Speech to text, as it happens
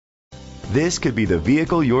This could be the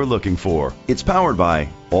vehicle you're looking for. It's powered by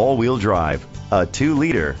all-wheel drive, a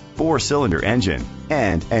 2-liter, 4-cylinder engine,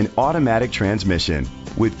 and an automatic transmission.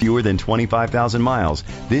 With fewer than 25,000 miles,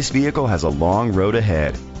 this vehicle has a long road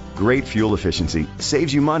ahead. Great fuel efficiency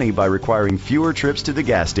saves you money by requiring fewer trips to the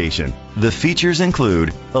gas station. The features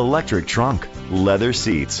include electric trunk, leather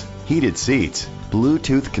seats, heated seats,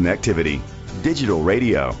 Bluetooth connectivity, digital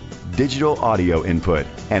radio, digital audio input,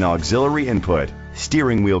 and auxiliary input,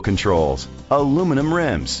 steering wheel controls, aluminum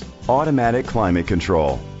rims, automatic climate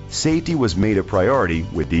control. Safety was made a priority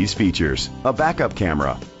with these features: a backup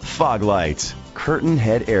camera, fog lights, curtain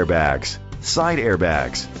head airbags, side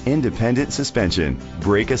airbags, independent suspension,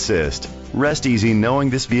 brake assist. Rest easy knowing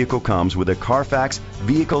this vehicle comes with a Carfax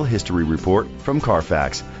Vehicle History Report from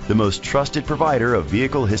Carfax, the most trusted provider of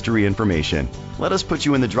vehicle history information. Let us put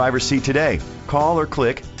you in the driver's seat today. Call or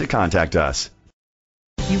click to contact us.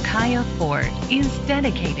 Ukiah Ford is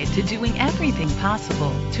dedicated to doing everything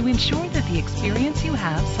possible to ensure that the experience you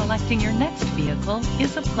have selecting your next vehicle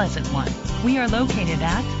is a pleasant one. We are located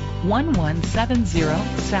at 1170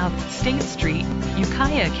 South State Street,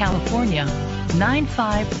 Ukiah, California,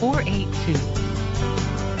 95482.